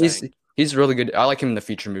get what and you're saying. he's really good. I like him in the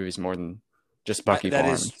feature movies more than just Bucky That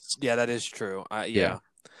Barnes. is, that is true. Yeah.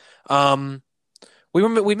 Yeah.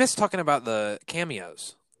 We missed talking about the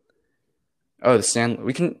cameos. Oh, the Stanley.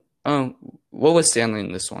 We can. Oh, what was Stanley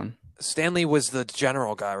in this one? Stanley was the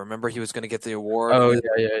general guy. Remember, he was going to get the award. Oh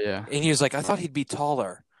yeah. And he was like, I thought he'd be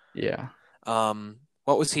taller. Yeah.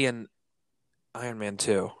 What was he in Iron Man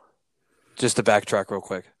 2? Just to backtrack real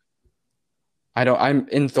quick. I'm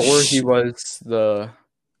in Thor. He was the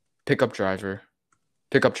pickup truck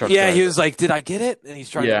Yeah, driver. he was like, did I get it? And he's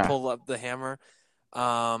trying Yeah. to pull up the hammer.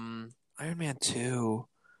 Iron Man 2.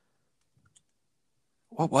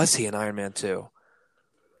 What was he in Iron Man 2?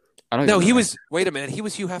 I don't No, even he know. was. Wait a minute. He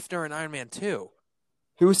was Hugh Hefner in Iron Man 2.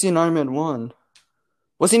 Who was he in Iron Man 1?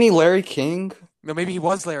 Wasn't he Larry King? No, maybe he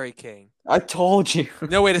was Larry King. I told you.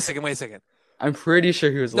 No, wait a second. I'm pretty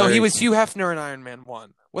sure he was No, Larry he was King. Hugh Hefner in Iron Man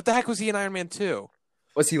 1. What the heck was he in Iron Man 2?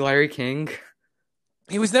 Was he Larry King?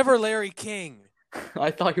 He was never Larry King.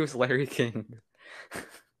 I thought he was Larry King.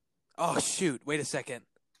 Oh, shoot. Wait a second.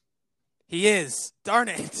 He is. Darn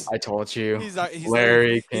it. I told you. He's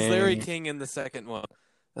Larry King. He's Larry King in the second one.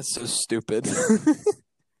 That's so stupid.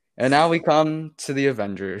 And now we come to the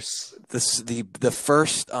Avengers. The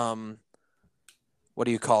first what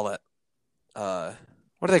do you call it?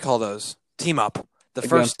 What do they call those? Team up. The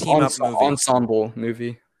first team up movie. Ensemble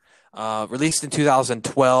movie. Released in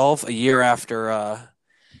 2012, a year after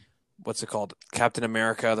what's it called? Captain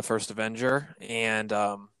America: The First Avenger, and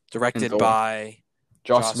directed Thor. by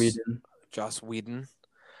Joss Whedon. Joss Whedon.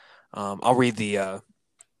 I'll read the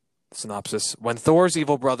synopsis. When Thor's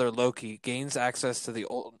evil brother Loki gains access to the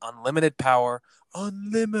unlimited power of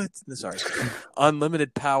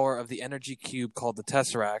the energy cube called the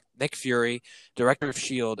Tesseract, Nick Fury, director of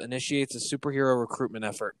S.H.I.E.L.D., initiates a superhero recruitment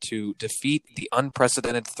effort to defeat the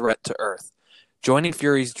unprecedented threat to Earth. Joining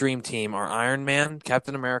Fury's dream team are Iron Man,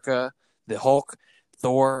 Captain America, the Hulk,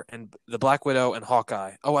 Thor, and the Black Widow, and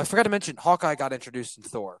Hawkeye. Oh, I forgot to mention, Hawkeye got introduced in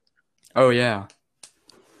Thor. Oh, yeah.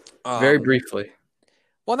 Very briefly.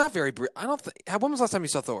 Well, not very brief. I don't think. When was the last time you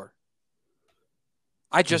saw Thor?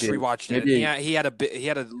 I just rewatched it. Maybe- He had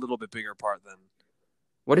a little bit bigger part than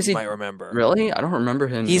What is you he? might remember. Really? I don't remember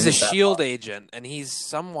him. He's in a that S.H.I.E.L.D. part. agent, and he's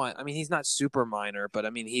somewhat. I mean, he's not super minor, but I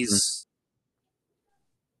mean,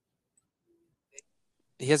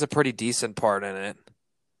 he has a pretty decent part in it.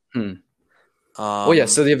 Oh, yeah.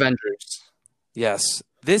 So the Avengers. Yes,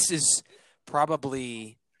 this is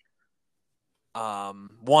probably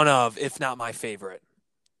one of, if not my favorite.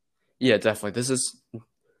 Yeah, definitely. This is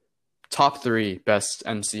top 3 best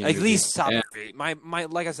MCU. At movies. least top And- 3. My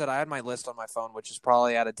like I said, I had my list on my phone, which is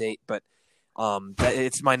probably out of date, but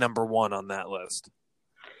it's my number 1 on that list.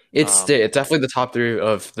 It's definitely the top 3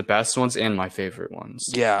 of the best ones and my favorite ones.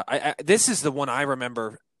 Yeah, this is the one I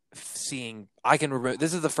remember seeing.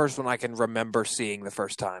 This is the first one I can remember seeing the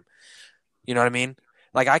first time. You know what I mean?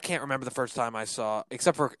 Like, I can't remember the first time I saw,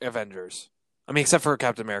 except for Avengers. I mean, except for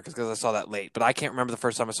Captain America, because I saw that late. But I can't remember the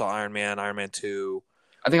first time I saw Iron Man 2.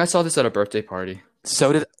 I think I saw this at a birthday party.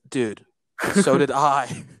 So did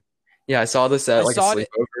I. Yeah, I saw this at I like a saw it-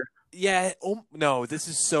 sleepover. Yeah. Oh, no, this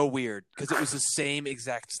is so weird, because it was the same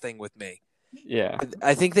exact thing with me. Yeah.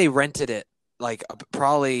 I think they rented it, like,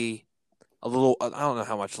 probably a little, I don't know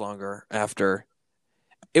how much longer after.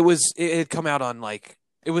 It had come out on, like,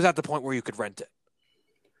 it was at the point where you could rent it.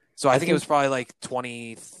 So I think it was probably like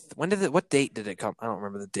 20. What date did it come? I don't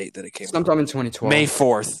remember the date that it came out. Sometime in 2012. May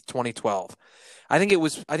 4th, 2012. I think it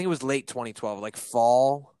was late 2012, like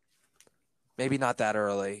fall. Maybe not that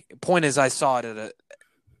early. Point is, I saw it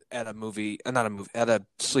at a movie, not a movie, at a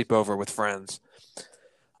sleepover with friends.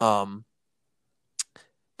 But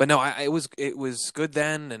no, it was good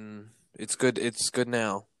then, and it's good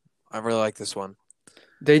now. I really like this one.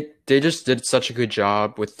 They just did such a good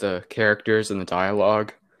job with the characters and the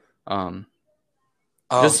dialogue. Yeah.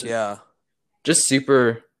 Just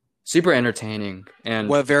super entertaining and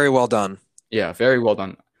Well, very well done. yeah, very well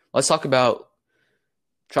done. Let's talk about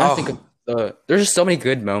trying to think of there's just so many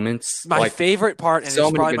good moments. My like favorite part, and so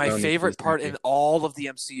it's many probably good my moments in favorite this part movie. in all of the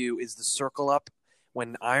MCU, is the circle up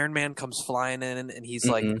when Iron Man comes flying in and he's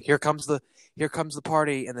like, here comes the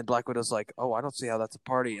party, and then Black Widow's like, oh, I don't see how that's a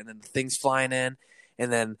party, and then the thing's flying in,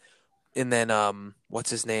 and then what's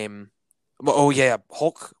his name? Oh yeah,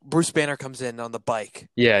 Hulk. Bruce Banner comes in on the bike,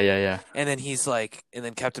 Yeah, yeah, yeah. and then he's like, and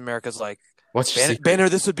then Captain America's like, What's your secret? Banner,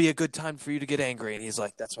 this would be a good time for you to get angry, and he's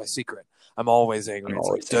like, that's my secret. I'm always angry. I'm It's like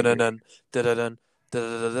always dun dun angry. dun dun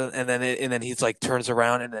dun dun. And then he's like turns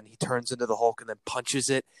around and then he turns into the Hulk and then punches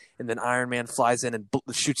it and then Iron Man flies in and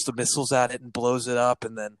shoots the missiles at it and blows it up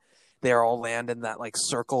and then they all land in that like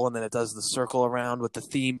circle and then it does the circle around with the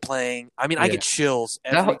theme playing. I mean, I Yeah. get chills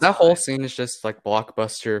every That whole time. scene is just like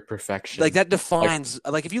blockbuster perfection. Like that Like defines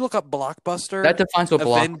like if you look up that blockbuster, defines what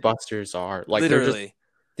event blockbusters are. Like they're just literally.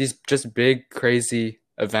 these just big, crazy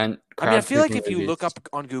event I mean, I crowd feel like pleasing if you movies. look up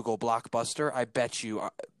on Google blockbuster, I bet you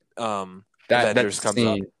That Avengers comes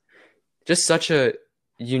up. scene, just such a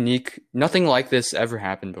unique. Nothing like this ever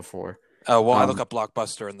happened before. Oh well, I look Um, up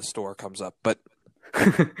blockbuster and the store comes up, but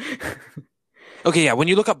okay, yeah. When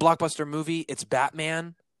you look up blockbuster movie, it's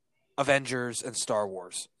Batman, Avengers, and Star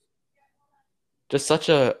Wars. just such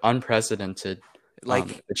a unprecedented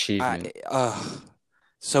Like, achievement.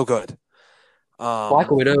 so good.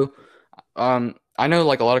 Black Widow. I know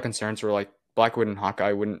like a lot of concerns were like Black Widow and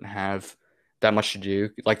Hawkeye wouldn't have that much to do.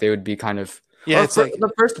 Like they would be kind of. Yeah, it's like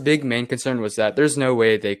The first big main concern was that there's no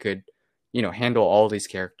way they could, handle all these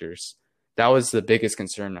characters. That was the biggest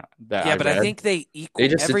concern that yeah, I but I read. think they equal. They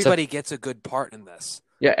just did Everybody gets a good part in this.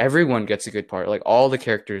 Yeah, everyone gets a good part. Like all the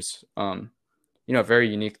characters, very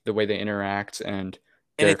unique the way they interact and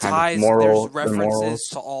And their it kind of ties. There's their references morals.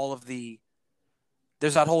 to all of the.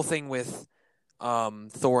 There's that whole thing with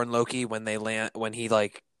Thor and Loki when they land when he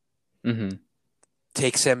like Hmm.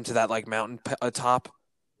 takes him to that like mountain top,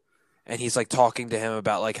 and he's like talking to him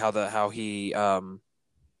about like how he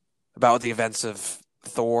about the events of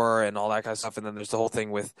Thor and all that kind of stuff. And then there's the whole thing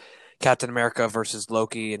with Captain America versus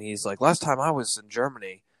Loki, and he's like, last time I was in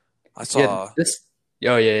Germany, I Yeah, saw, this.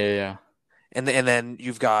 Oh yeah, yeah, yeah. and then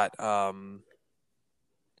you've got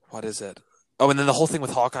what is it? Oh, and then the whole thing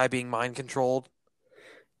with Hawkeye being mind controlled.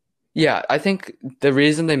 Yeah, I think the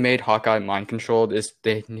reason they made Hawkeye mind controlled is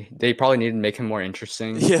they probably needed to make him more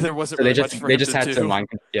interesting. Yeah, there wasn't So really much for they him just to had to do.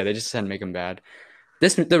 yeah, they just had to make him bad.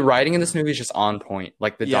 The writing in this movie is just on point.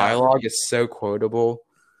 Like the Yeah, dialogue is so quotable.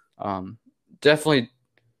 Um, definitely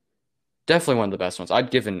one of the best ones. I'd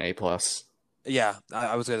give it an A plus. yeah,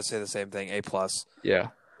 I was gonna say the same thing. A plus. Yeah.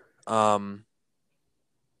 Um,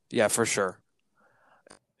 yeah, for sure.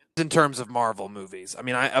 In terms of Marvel movies, I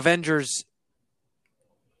mean, Avengers.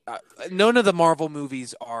 None of the Marvel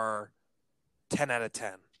movies are 10 out of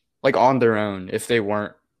 10. Like on their own, if they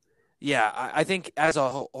weren't. Yeah, I think as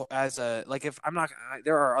a like if I'm not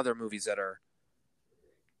there are other movies that are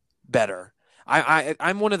better.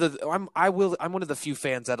 I'm one of the I'm one of the few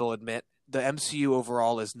fans that'll admit the MCU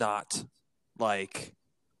overall is not like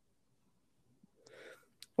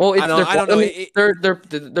Well, it's I don't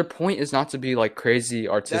know. their point is not to be like crazy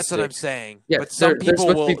artistic. That's what I'm saying. Yeah, But some they're people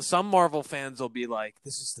supposed to will be. some Marvel fans will be like,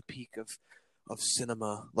 this is the peak of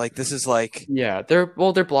cinema. Like this is like Yeah, they're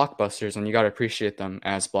blockbusters, and you got to appreciate them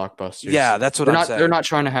as blockbusters. yeah, that's what I'm saying. They're not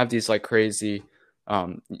trying to have these like crazy, I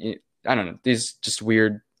don't know, these just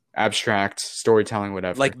weird abstract storytelling,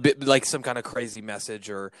 whatever. Like some kind of crazy message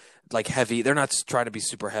or like heavy. They're not trying to be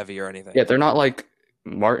super heavy or anything. Yeah, they're not like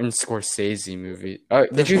Martin Scorsese movie.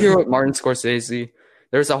 Did you hear what Martin Scorsese?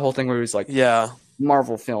 There's that whole thing where he was like, Yeah.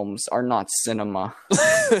 Marvel films are not cinema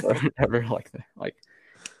or whatever like that. Like,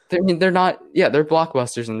 I mean, they're not. Yeah, they're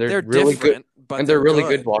blockbusters, and they're really different, good. but And they're really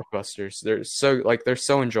good blockbusters. They're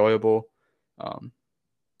so enjoyable.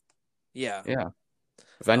 Yeah. Yeah,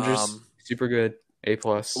 Avengers, super good. A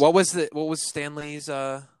plus. What was Stanley's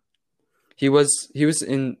He was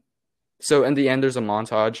in. So in the end, there's a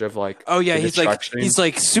montage of like. Oh yeah, the he's destruction.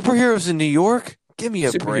 like superheroes in New York? Give me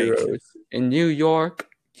a break. Superheroes in New York.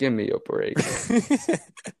 Give me a break.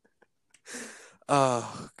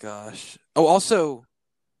 Oh gosh. Oh, also,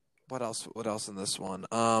 what else? What else in this one?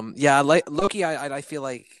 Yeah, like Loki. I feel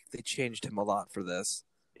like they changed him a lot for this.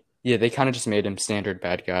 Yeah, they kind of just made him standard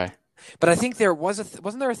bad guy. But I think there was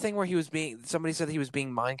wasn't there a thing where somebody said he was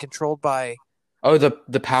being mind controlled by Oh, the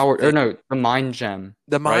power or no, the mind gem.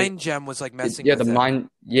 the mind right? gem was like messing Yeah, with the him. mind.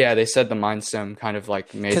 Yeah, they said the mind stone kind of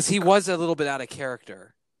like made. Because he was a little bit out of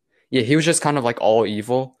character. Yeah, he was just kind of like all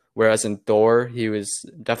evil, whereas in Thor he was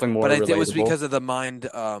definitely more. But relatable. it was because of the mind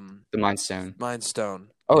stone. mind stone.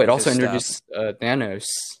 Oh, it also his introduced Thanos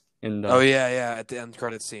in the. Oh yeah, at the end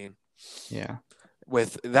credit scene. Yeah,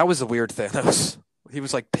 That was a weird Thanos. He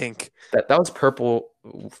was like pink. that was purple,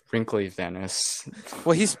 wrinkly Thanos.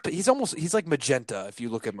 Well, he's like magenta if you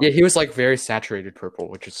look at him. Yeah, he was like very saturated purple,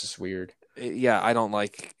 which is just weird. Yeah, I don't know.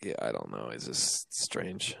 It's just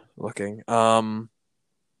strange looking. Different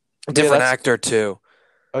that's- actor too.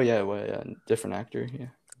 Oh yeah, well, yeah, different actor. Yeah.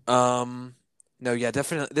 No, yeah,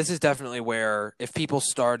 definitely. This is definitely where if people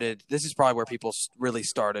started. This is probably where people really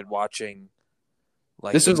started watching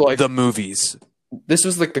like This was the like movies. this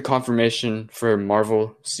was like the confirmation for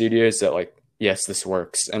Marvel Studios that like yes, this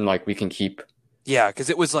works and like we can keep. Yeah, because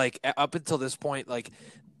it was like up until this point, like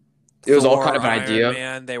It was all kind Thor, of an Iron idea.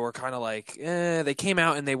 Man, they were kind of like, they came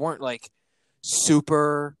out and they weren't like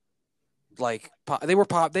super, like they were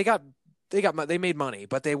pop. They made money,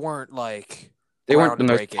 but they weren't like They weren't the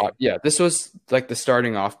most groundbreaking. yeah, this was like the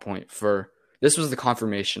starting off point for this was the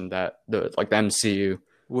confirmation that the MCU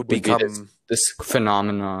Would would be this become. this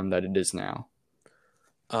phenomenon that it is now.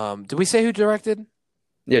 Did we say who directed?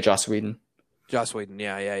 Yeah, Joss Whedon. Joss Whedon.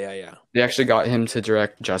 Yeah, yeah, yeah, yeah. They actually got him to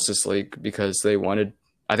direct Justice League because they wanted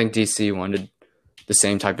I think DC wanted the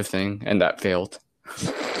same type of thing and that failed.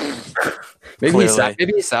 Clearly.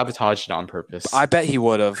 Maybe he sabotaged it on purpose. I bet he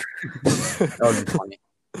would have. That would be funny.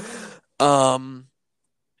 Um,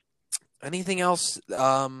 anything else?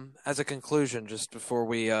 As a conclusion, just before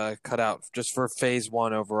we cut out, just for Phase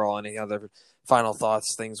One overall, any other final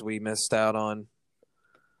thoughts, things we missed out on?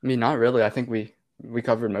 I mean, not really. I think we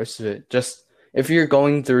covered most of it. Just if you're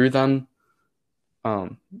going through them,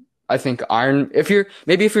 um, I think if you're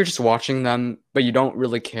just watching them, but you don't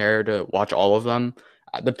really care to watch all of them,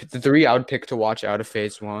 the three I would pick to watch out of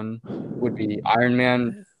Phase One would be Iron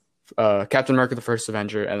Man, Captain America: The First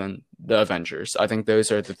Avenger, and then the Avengers. I think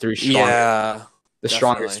those are the three Yeah,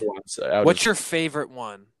 strongest definitely. ones. What's your favorite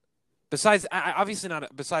one? Besides, obviously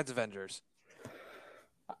not besides Avengers.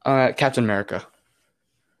 Captain America?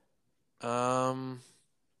 Um,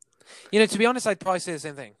 to be honest, I'd probably say the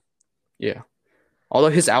same thing. Yeah. Although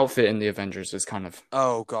his outfit in the Avengers is kind of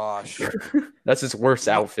Oh gosh, that's his worst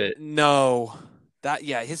outfit. no,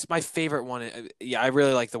 his my favorite one. Yeah, I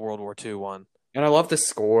really like the World War II one. And I love the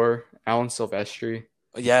score, Alan Silvestri.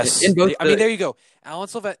 Yes, In both I mean there you go, Alan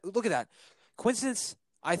Silvestri. Look at that coincidence.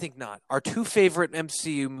 I think not. Our two favorite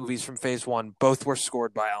MCU movies from Phase One both were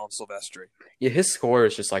scored by Alan Silvestri. Yeah, his score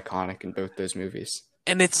is just iconic in both those movies.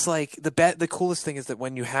 And it's like the coolest thing is that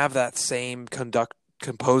when you have that same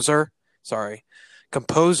composer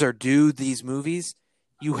do these movies,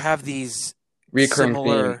 you have these Recurring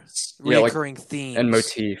similar themes. recurring themes and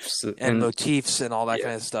motifs. and motifs and all that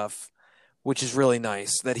kind of stuff, which is really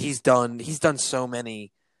nice that he's done so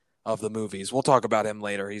many of the movies. We'll talk about him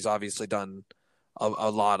later. He's obviously done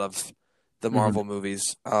a lot of the Marvel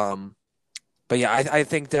movies. But yeah, I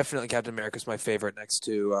think definitely Captain America is my favorite next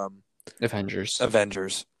to Avengers.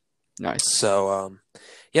 Nice. So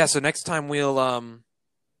so next time well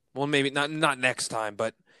maybe not next time,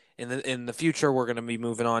 but in the future we're going to be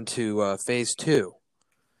moving on to Phase 2.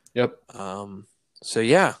 Yep. So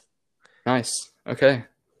yeah. Nice. Okay.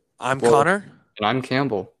 I'm Connor. And I'm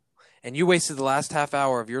Campbell. And you wasted the last half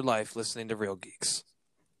hour of your life listening to Real Geeks.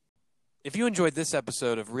 If you enjoyed this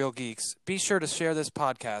episode of Real Geeks, be sure to share this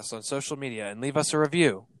podcast on social media and leave us a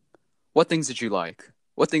review. What things did you like?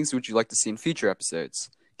 What things would you like to see in future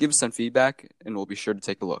episodes? Give us some feedback, and we'll be sure to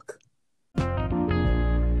take a look.